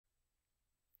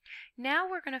Now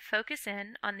we're going to focus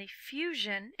in on the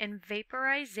fusion and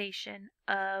vaporization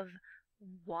of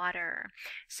water.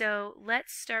 So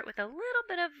let's start with a little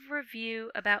bit of review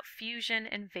about fusion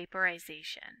and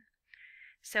vaporization.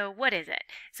 So what is it?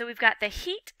 So we've got the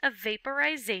heat of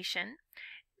vaporization.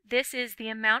 This is the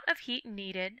amount of heat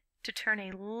needed to turn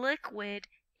a liquid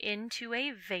into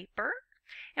a vapor.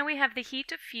 And we have the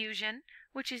heat of fusion,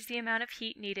 which is the amount of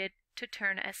heat needed to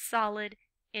turn a solid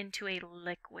into a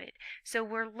liquid. So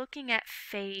we're looking at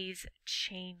phase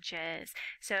changes.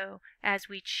 So as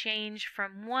we change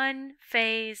from one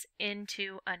phase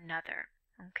into another.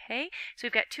 Okay, so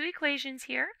we've got two equations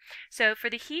here. So for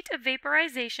the heat of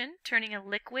vaporization, turning a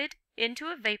liquid into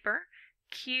a vapor,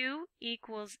 Q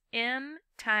equals M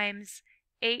times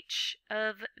H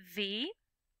of V.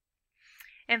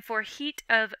 And for heat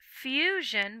of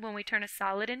fusion, when we turn a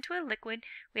solid into a liquid,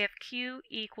 we have Q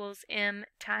equals M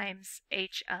times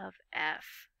H of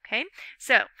F. Okay,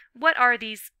 so what are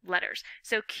these letters?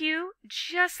 So Q,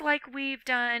 just like we've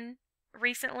done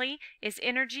recently, is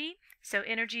energy. So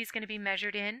energy is going to be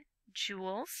measured in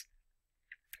joules.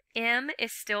 M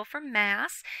is still for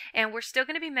mass, and we're still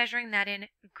going to be measuring that in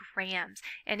grams.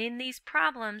 And in these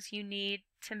problems, you need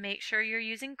to make sure you're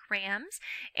using grams.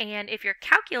 And if you're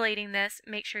calculating this,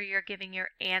 make sure you're giving your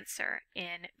answer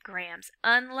in grams,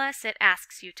 unless it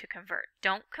asks you to convert.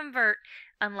 Don't convert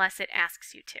unless it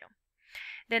asks you to.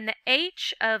 Then the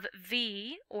H of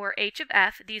V or H of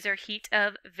F, these are heat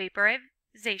of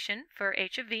vaporization for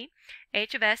H of V,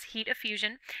 H of S, heat of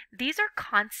fusion. These are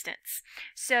constants.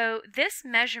 So this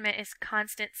measurement is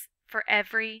constants for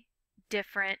every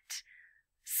different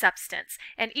substance.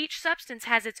 And each substance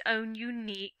has its own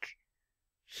unique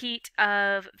heat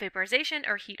of vaporization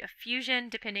or heat of fusion,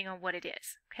 depending on what it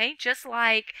is. Okay, just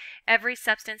like every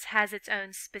substance has its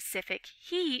own specific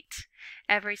heat,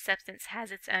 every substance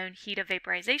has its own heat of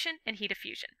vaporization and heat of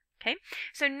fusion. Okay,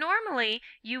 so normally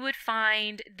you would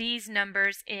find these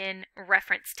numbers in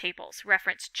reference tables,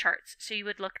 reference charts, so you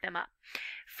would look them up.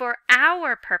 For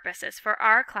our purposes, for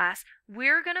our class,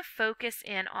 we're going to focus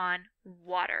in on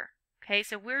water. Okay,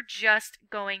 so we're just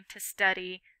going to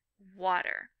study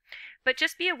water. But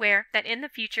just be aware that in the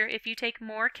future, if you take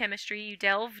more chemistry, you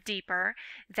delve deeper,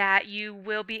 that you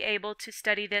will be able to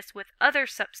study this with other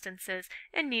substances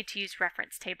and need to use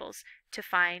reference tables to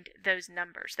find those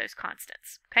numbers, those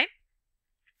constants, okay?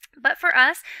 But for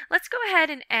us, let's go ahead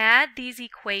and add these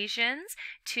equations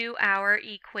to our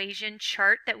equation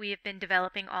chart that we have been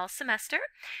developing all semester.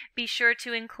 Be sure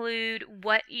to include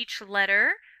what each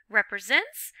letter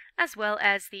represents, as well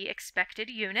as the expected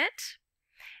unit.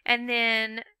 And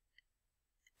then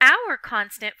our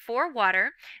constant for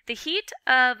water, the heat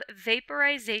of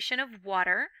vaporization of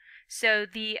water, so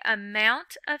the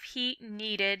amount of heat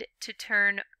needed to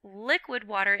turn liquid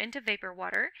water into vapor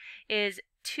water, is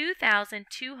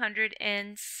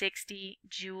 2,260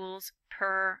 joules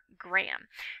per gram.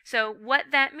 So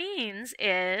what that means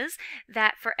is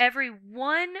that for every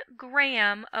 1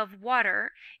 gram of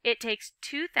water, it takes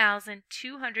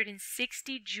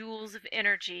 2,260 joules of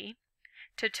energy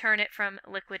to turn it from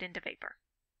liquid into vapor.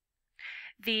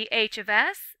 The H of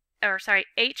F,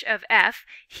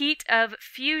 heat of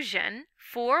fusion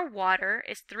for water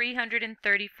is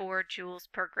 334 joules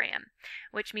per gram,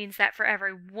 which means that for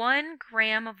every 1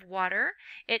 gram of water,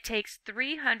 it takes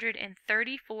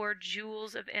 334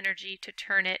 joules of energy to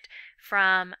turn it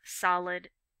from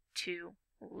solid to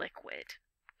liquid.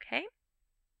 Okay?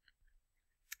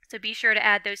 So be sure to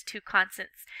add those two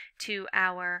constants to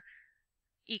our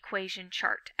equation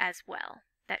chart as well,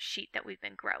 that sheet that we've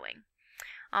been growing.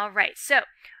 All right, so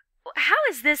how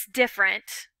is this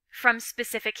different from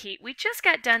specific heat? We just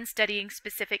got done studying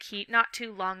specific heat not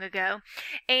too long ago,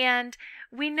 and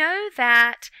we know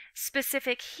that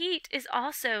specific heat is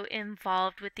also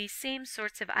involved with these same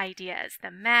sorts of ideas,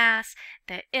 the mass,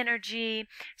 the energy.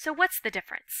 So what's the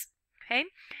difference? Okay,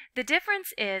 the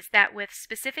difference is that with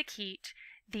specific heat,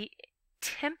 the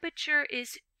temperature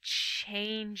is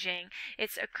changing.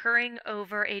 It's occurring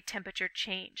over a temperature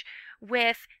change.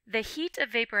 With the heat of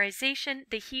vaporization,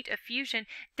 the heat of fusion,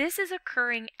 this is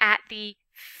occurring at the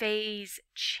phase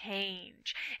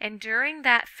change. And during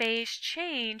that phase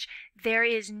change, there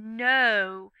is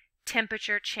no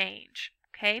temperature change.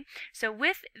 Okay, so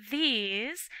with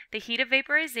these, the heat of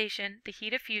vaporization, the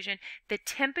heat of fusion, the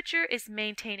temperature is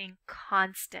maintaining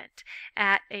constant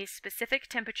at a specific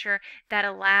temperature that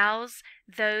allows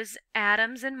those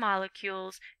atoms and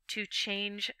molecules to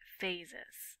change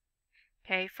phases.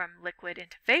 Okay, from liquid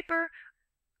into vapor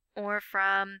or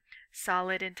from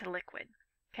solid into liquid.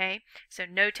 Okay, so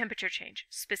no temperature change.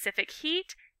 Specific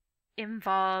heat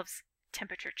involves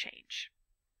temperature change.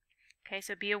 Okay,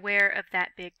 so be aware of that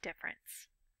big difference.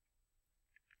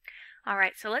 All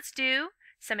right, so let's do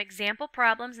some example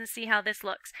problems and see how this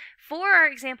looks. For our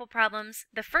example problems,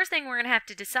 the first thing we're going to have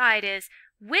to decide is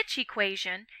which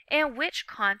equation and which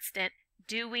constant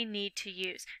do we need to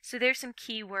use. So there's some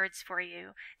keywords for you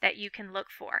that you can look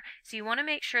for. So you want to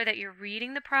make sure that you're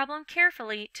reading the problem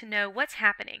carefully to know what's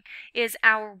happening. Is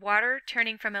our water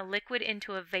turning from a liquid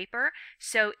into a vapor?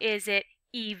 So is it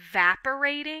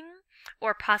evaporating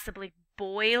or possibly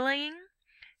boiling?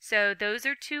 So those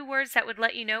are two words that would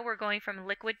let you know we're going from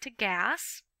liquid to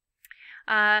gas.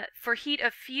 For heat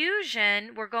of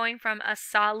fusion, we're going from a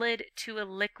solid to a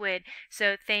liquid.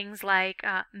 So things like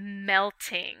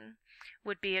melting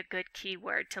would be a good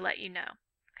keyword to let you know.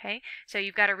 Okay, so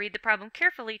you've got to read the problem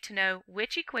carefully to know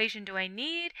which equation do I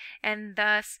need and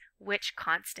thus which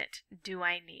constant do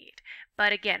I need.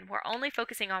 But again, we're only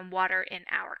focusing on water in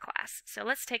our class. So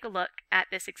let's take a look at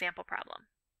this example problem.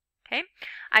 Okay,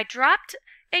 I dropped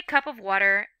a cup of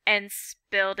water and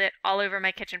spilled it all over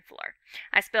my kitchen floor.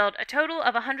 I spilled a total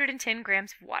of 110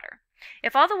 grams of water.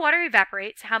 If all the water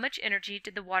evaporates, how much energy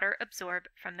did the water absorb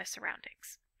from the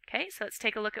surroundings? Okay, so let's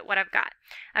take a look at what I've got.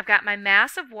 I've got my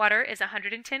mass of water is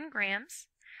 110 grams.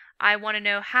 I want to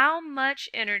know how much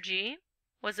energy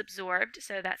was absorbed,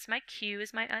 so that's my Q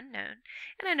is my unknown.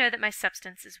 And I know that my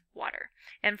substance is water.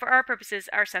 And for our purposes,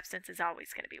 our substance is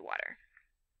always going to be water.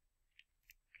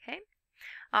 Okay.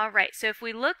 All right, so if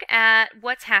we look at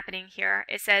what's happening here,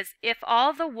 it says if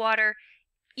all the water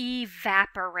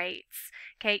evaporates.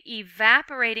 Okay,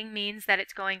 evaporating means that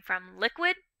it's going from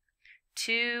liquid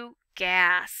to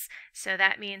gas. So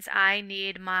that means I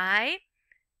need my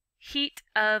heat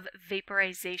of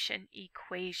vaporization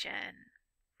equation.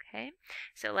 Okay,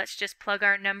 so let's just plug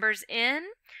our numbers in.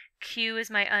 Q is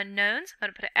my unknown, so I'm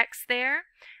going to put an X there.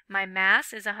 My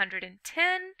mass is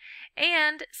 110,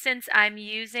 and since I'm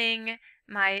using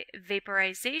my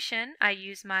vaporization, I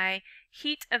use my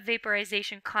heat of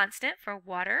vaporization constant for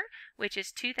water, which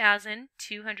is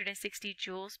 2,260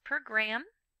 joules per gram.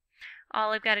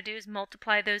 All I've got to do is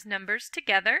multiply those numbers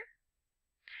together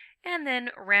and then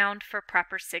round for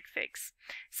proper sig figs.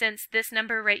 Since this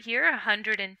number right here,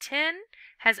 110,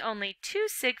 has only 2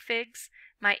 sig figs,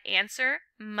 my answer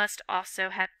must also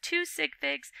have 2 sig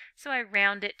figs, so I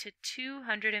round it to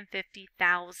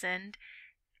 250,000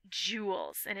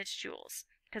 joules, and it's joules,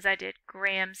 because I did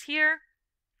grams here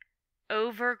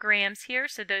over grams here,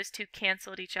 so those two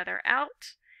canceled each other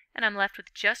out, and I'm left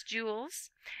with just joules,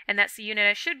 and that's the unit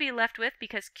I should be left with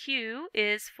because Q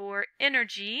is for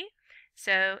energy,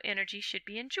 so energy should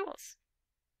be in joules.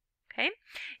 Okay,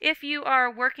 if you are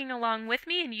working along with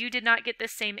me and you did not get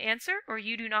this same answer or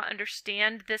you do not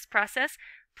understand this process,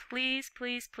 please,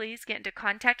 please, please get into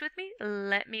contact with me.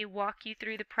 Let me walk you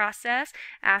through the process,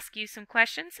 ask you some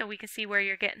questions so we can see where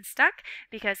you're getting stuck,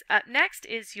 because up next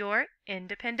is your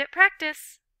independent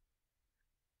practice.